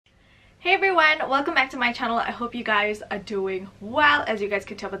Hey everyone, welcome back to my channel. I hope you guys are doing well. As you guys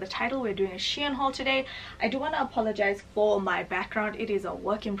can tell by the title, we're doing a Shein haul today. I do want to apologize for my background. It is a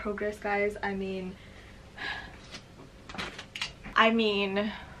work in progress, guys. I mean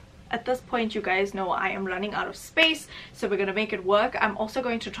at this point, you guys know I am running out of space, so we're gonna make it work. I'm also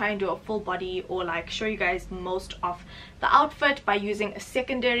going to try and do a full body, or like show you guys most of the outfit by using a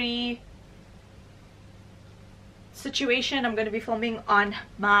secondary situation. I'm going to be filming on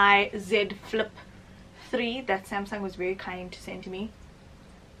my Z Flip 3 that Samsung was very kind to send to me.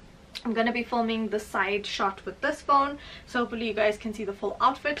 I'm going to be filming the side shot with this phone, so hopefully you guys can see the full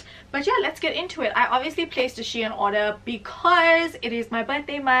outfit. But yeah, let's get into it. I obviously placed a Shein order because it is my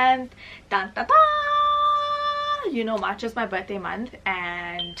birthday month. Dun, dun, dun! You know, March is my birthday month,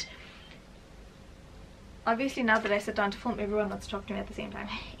 and obviously now that I sit down to film, everyone wants to talk to me at the same time.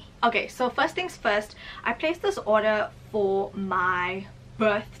 Okay, so first things first, I placed this order for my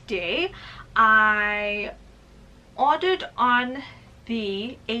birthday. I ordered on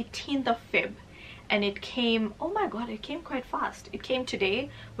the 18th of Feb and it came, oh my god, it came quite fast. It came today,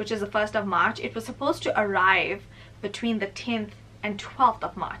 which is the 1st of March. It was supposed to arrive between the 10th and 12th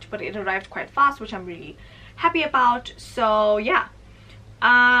of March, but it arrived quite fast, which I'm really happy about. So yeah,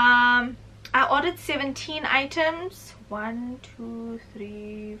 I ordered 17 items. 1 2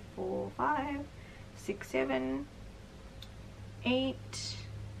 3 4 5 6 7 8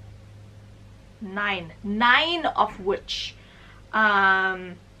 9 of which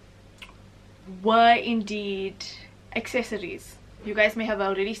were indeed accessories. You guys may have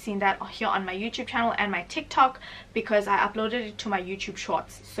already seen that here on my YouTube channel and my TikTok, because I uploaded it to my YouTube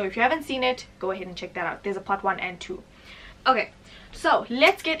shorts. So if you haven't seen it, go ahead and check that out. There's a part 1 and 2. Okay, so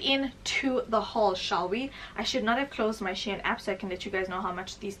let's get into the haul, shall we? I should not have closed my Shein app so I can let you guys know how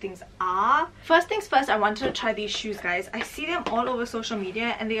much these things are. First things first, I wanted to try these shoes, guys. I see them all over social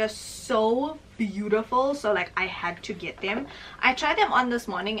media and they are so beautiful, so like I had to get them. I tried them on this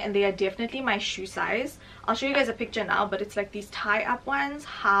morning and they are definitely my shoe size. I'll show you guys a picture now, but it's like these tie-up ones.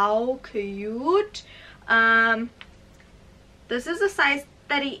 How cute. This is a size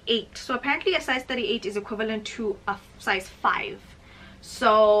 38, so apparently a size 38 is equivalent to a size 5.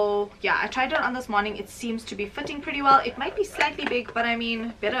 So yeah, I tried it on this morning. It seems to be fitting pretty well. It might be slightly big, but I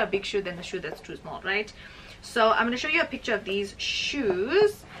mean, better a big shoe than a shoe that's too small, right? So I'm going to show you a picture of these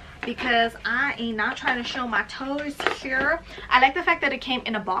shoes because I ain't not trying to show my toes here. I like the fact that it came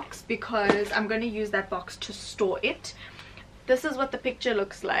in a box because I'm going to use that box to store it. This is what the picture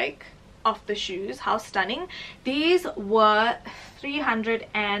looks like of the shoes. How stunning. These were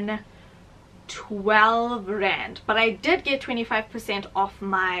 312 rand, but I did get 25% off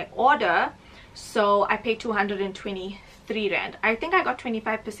my order, so I paid 223 rand. I think I got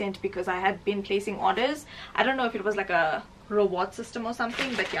 25% because I had been placing orders. I don't know if it was like a reward system or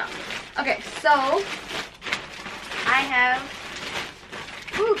something, but yeah. Okay, so I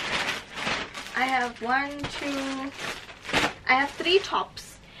have 3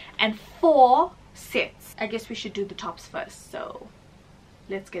 tops and 4 sets. I guess we should do the tops first, so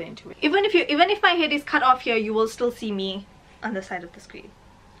let's get into it. Even if my head is cut off here, you will still see me on the side of the screen.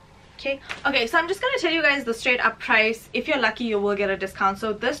 Okay, so I'm just gonna tell you guys the straight up price. If you're lucky, you will get a discount.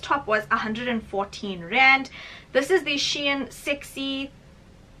 So this top was 114 rand. This is the Shein Sexy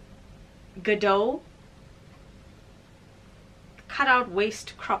Godot cutout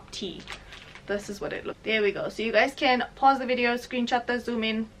waist crop tee. This is what it looks. There we go. So you guys can pause the video, screenshot the, zoom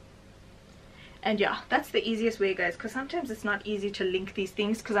in. And yeah, that's the easiest way, guys, because sometimes it's not easy to link these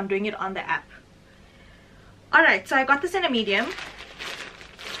things because I'm doing it on the app. Alright, so I got this in a medium.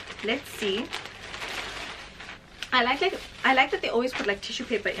 Let's see. I like that they always put like tissue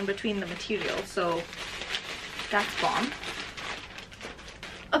paper in between the material, so that's bomb.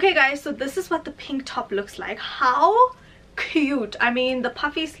 Okay guys, so this is what the pink top looks like. How cute. I mean, the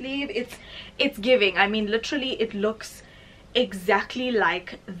puffy sleeve, it's giving. I mean, literally it looks exactly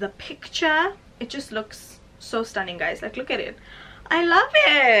like the picture. It just looks so stunning, guys. Like, look at it. I love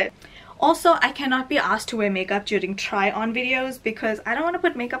it. Also, I cannot be asked to wear makeup during try on videos because I don't want to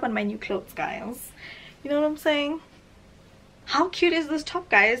put makeup on my new clothes, guys. You know what I'm saying? How cute is this top,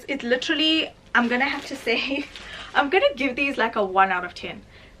 guys? It literally, I'm gonna have to say, I'm gonna give these like a 1 out of 10.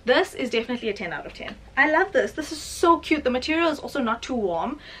 This is definitely a 10 out of 10. I love this. This is so cute. The material is also not too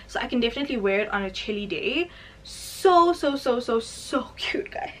warm, so I can definitely wear it on a chilly day. So cute,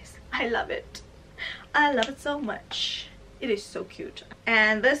 guys. I love it. I love it so much. It is so cute.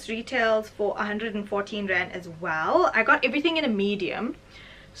 And this retails for 114 rand as well. I got everything in a medium.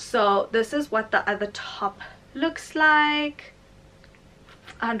 So this is what the other top looks like.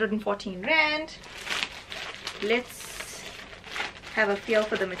 114 rand. Let's have a feel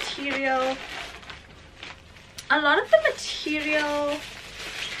for the material. A lot of the material,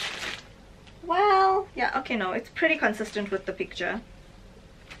 well, yeah, okay, no, it's pretty consistent with the picture.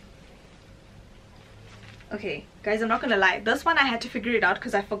 Okay, guys, I'm not gonna lie. This one I had to figure it out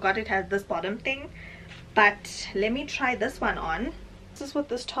because I forgot it has this bottom thing. But let me try this one on. This is what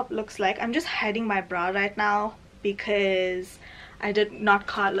this top looks like. I'm just hiding my bra right now because I did not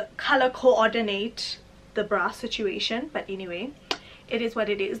color coordinate the bra situation. But anyway, it is what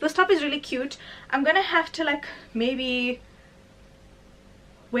it is. This top is really cute. I'm gonna have to like maybe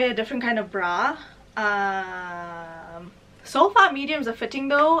wear a different kind of bra. So far mediums are fitting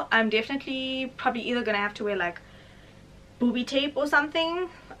though. I'm definitely probably either gonna have to wear like booby tape or something,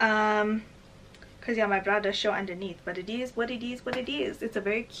 because yeah, my bra does show underneath, but it is what it is what it is. It's a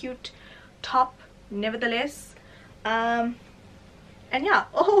very cute top nevertheless. And yeah,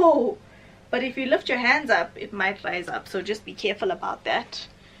 oh, but if you lift your hands up it might rise up, so just be careful about that.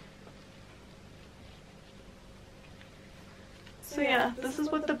 So yeah, this is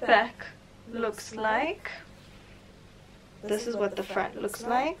what the back looks like. This is what the front looks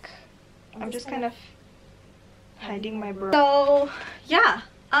like. I'm just kind of hiding my bra. So yeah,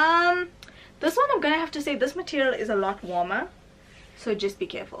 this one I'm gonna have to say this material is a lot warmer, so just be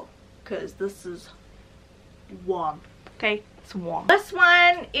careful because this is warm. Okay, it's warm. This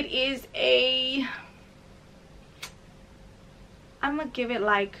one, it is a, I'm gonna give it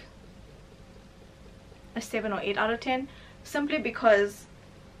like a 7 or 8 out of 10, simply because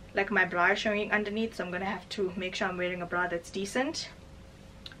like my bra is showing underneath, so I'm gonna have to make sure I'm wearing a bra that's decent.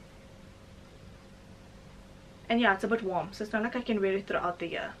 And yeah, it's a bit warm, so it's not like I can wear it throughout the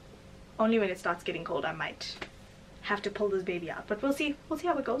year. Only when it starts getting cold I might have to pull this baby out, but we'll see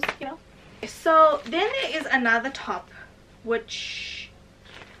how it goes, you know. So then there is another top which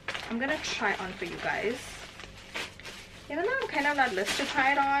I'm gonna try on for you guys, even though I'm kind of not listed to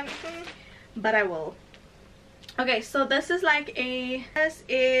try it on, but I will. Okay, so this is a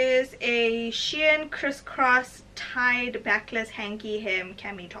Shein crisscross tied backless hanky hem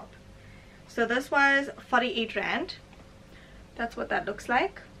cami top. So this was 48 Rand. That's what that looks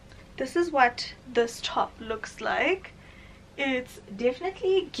like. This is what this top looks like. It's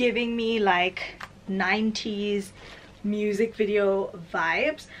definitely giving me like 90s music video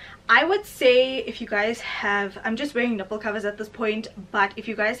vibes. I would say if you guys have, I'm just wearing nipple covers at this point, but if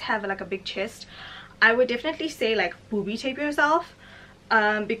you guys have like a big chest, I would definitely say like booby tape yourself,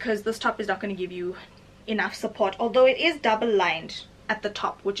 because this top is not going to give you enough support, although it is double lined at the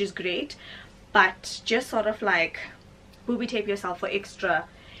top, which is great, but just sort of like booby tape yourself for extra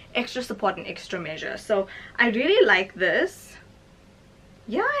support and extra measure. So I really like this.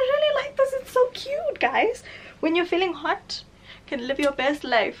 Yeah, I really like this. It's so cute, guys. When you're feeling hot, you can live your best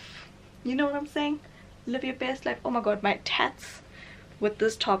life. You know what I'm saying? Live your best life. Oh my god, my tats with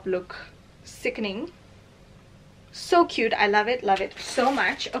this top look sickening. So cute. I love it so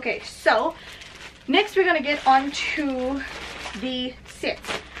much. Okay, so next we're gonna get on to the sets.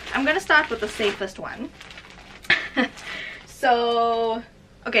 I'm gonna start with the safest one. So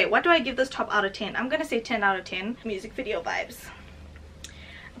okay, what do I give this top out of 10? I'm gonna say 10 out of 10. Music video vibes.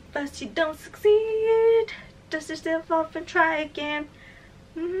 First you don't succeed, dust yourself off and try again.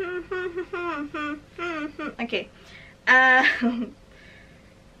 Okay,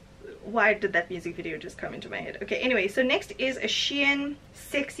 why did that music video just come into my head? Okay, anyway, so next is a Shein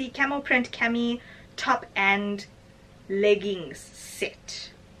sexy camo print cami top and leggings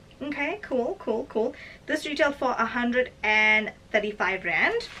set. Okay, cool. This retailed for 135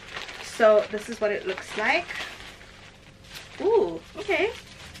 Rand. So this is what it looks like. Ooh, okay.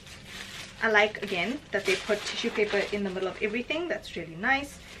 I like, again, that they put tissue paper in the middle of everything. That's really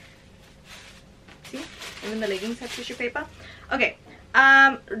nice. See, even the leggings have tissue paper. Okay,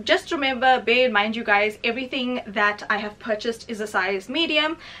 just remember, bear in mind, you guys, everything that I have purchased is a size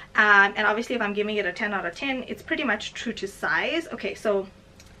medium, and obviously if I'm giving it a 10 out of 10, it's pretty much true to size. Okay, so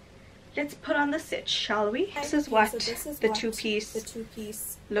let's put on the set, shall we? This is what the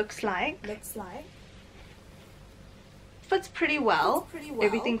two-piece looks like. Fits pretty well.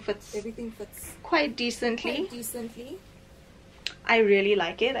 Everything fits quite decently. I really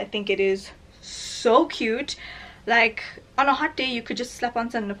like it. I think it is so cute. Like on a hot day you could just slap on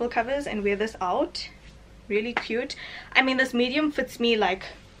some nipple covers and wear this out. Really cute. I mean, this medium fits me like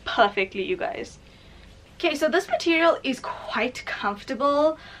perfectly, you guys. Okay, so this material is quite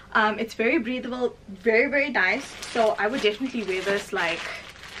comfortable. It's very breathable, very nice. So I would definitely wear this, like,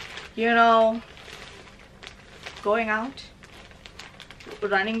 you know, going out,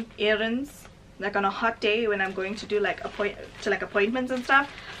 running errands, like on a hot day when I'm going to do like appointments and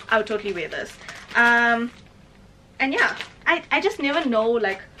stuff. I would totally wear this. And yeah, I just never know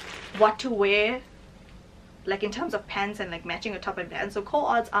like what to wear, like in terms of pants and like matching a top and pants. So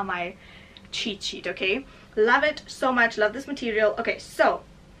co-ords are my cheat sheet. Okay, love it so much, love this material. Okay, so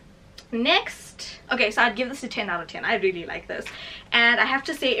next, okay, so I'd give this a 10 out of 10. I really like this, and I have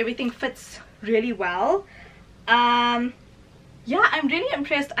to say everything fits really well. Yeah, I'm really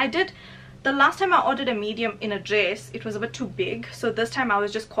impressed. The last time I ordered a medium in a dress, it was a bit too big, so this time I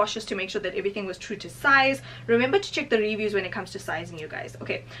was just cautious to make sure that everything was true to size. Remember to check the reviews when it comes to sizing, you guys.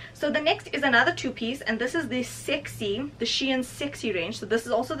 Okay, so the next is another two-piece, and this is the Shein Sexy range. So this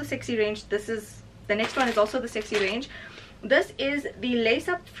is also the Sexy range. The next one is also the Sexy range. This is the lace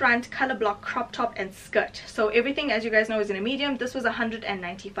up front color block crop top and skirt. So everything, as you guys know, is in a medium. This was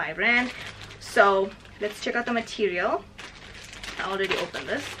 195 rand. So let's check out the material. I already opened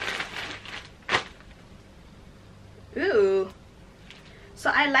this. Ooh, so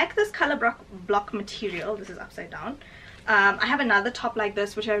I like this color block material. This is upside down. I have another top like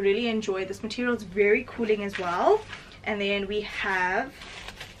this which I really enjoy. This material is very cooling as well. And then we have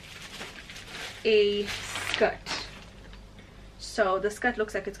a skirt. So the skirt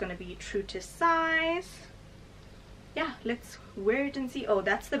looks like it's going to be true to size. Yeah, let's wear it and see. Oh,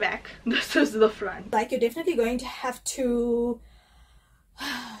 that's the back. This is the front. Like, you're definitely going to have to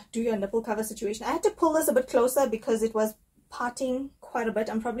do your nipple cover situation. I had to pull this a bit closer because it was parting quite a bit.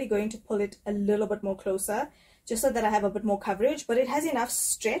 I'm probably going to pull it a little bit more closer just so that I have a bit more coverage, but it has enough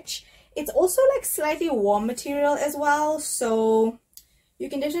stretch. It's also like slightly warm material as well, so you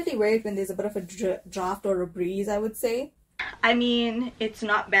can definitely wear it when there's a bit of a draft or a breeze, I would say. I mean, it's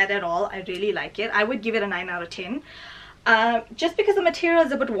not bad at all. I really like it. I would give it a 9 out of 10. Just because the material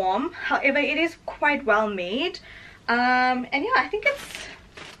is a bit warm. However, it is quite well made. And yeah, I think it's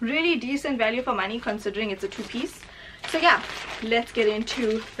really decent value for money considering it's a two-piece. So yeah, let's get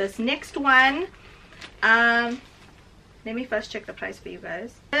into this next one. Let me first check the price for you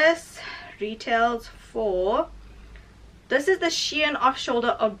guys. This retails for, this is the Shein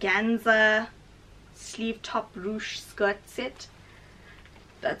off-shoulder organza sleeve top ruche skirt set.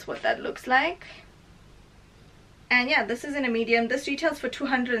 That's what that looks like. And yeah, this is in a medium. This retails for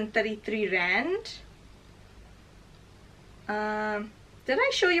 233 rand. Did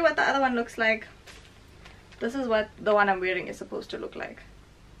I show you what the other one looks like? This is what the one I'm wearing is supposed to look like.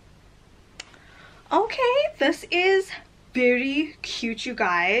 Okay, this is very cute, you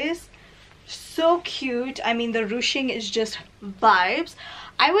guys. So cute. I mean, the ruching is just vibes.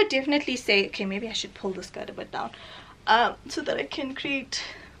 I would definitely say, okay, maybe I should pull the skirt a bit down so that I can create,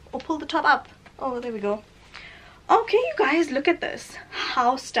 or pull the top up. Oh, there we go. Okay, you guys, look at this.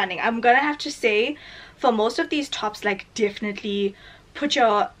 How stunning. I'm gonna have to say, for most of these tops, like, definitely put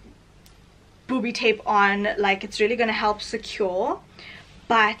your booby tape on. Like, it's really gonna help secure.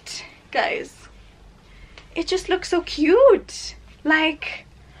 But guys, it just looks so cute. Like,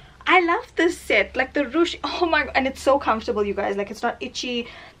 I love this set. Like, the ruche, oh my god, and it's so comfortable, you guys. Like, it's not itchy.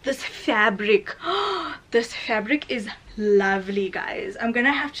 This fabric, this fabric is lovely, guys. I'm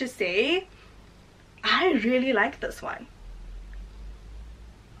gonna have to say, I really like this one.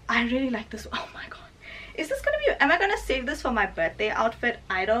 I really like this one. Oh my god, is this gonna be, am I gonna save this for my birthday outfit?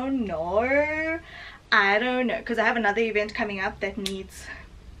 I don't know. I don't know, because I have another event coming up that needs,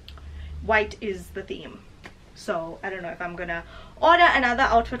 white is the theme. So I don't know if I'm gonna order another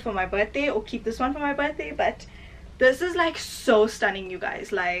outfit for my birthday or keep this one for my birthday, but this is like so stunning, you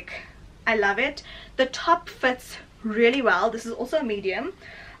guys. Like, I love it. The top fits really well. This is also a medium.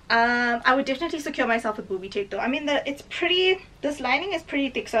 I would definitely secure myself with booby tape though. I mean, it's pretty, this lining is pretty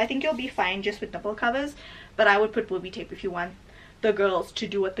thick, so I think you'll be fine just with nipple covers, but I would put booby tape if you want the girls to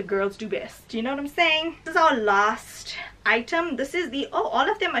do what the girls do best. You know what I'm saying? This is our last item. This is the, oh, all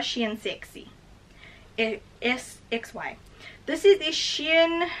of them are Shein Sexy. SXY. This is the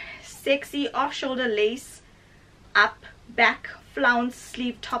Shein Sexy off-shoulder lace up back flounce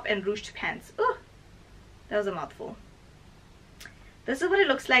sleeve top and ruched pants. Oh, that was a mouthful. This is what it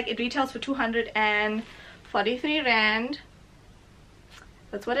looks like. It retails for 243 rand.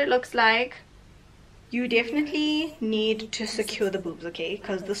 That's what it looks like. You definitely need to secure the boobs, okay?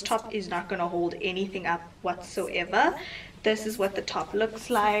 Because this top is not going to hold anything up whatsoever. This is what the top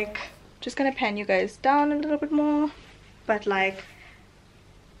looks like. Just gonna pan you guys down a little bit more, but like,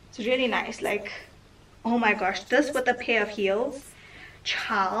 it's really nice. Like, oh my gosh, this with a pair of heels,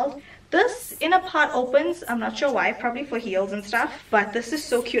 child. This inner part opens, I'm not sure why, probably for heels and stuff, but this is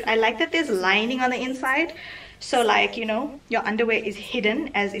so cute. I like that there's lining on the inside, so like, you know, your underwear is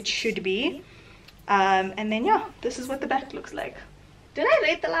hidden as it should be. And then yeah, this is what the back looks like. Did I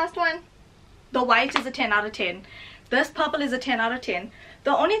rate the last one? The white is a 10 out of 10. This purple is a 10 out of 10.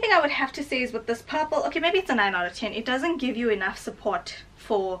 The only thing I would have to say is with this purple, okay, maybe it's a 9 out of 10. It doesn't give you enough support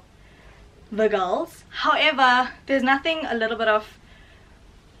for the girls. However, there's nothing a little bit of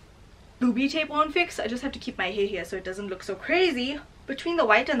booby tape won't fix. I just have to keep my hair here so it doesn't look so crazy. Between the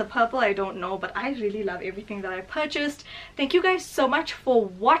white and the purple, I don't know, but I really love everything that I purchased. Thank you guys so much for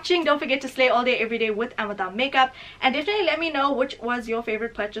watching. Don't forget to slay all day every day with and without makeup, and definitely let me know which was your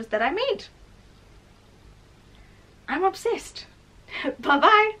favorite purchase that I made. I'm obsessed. Bye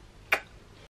bye.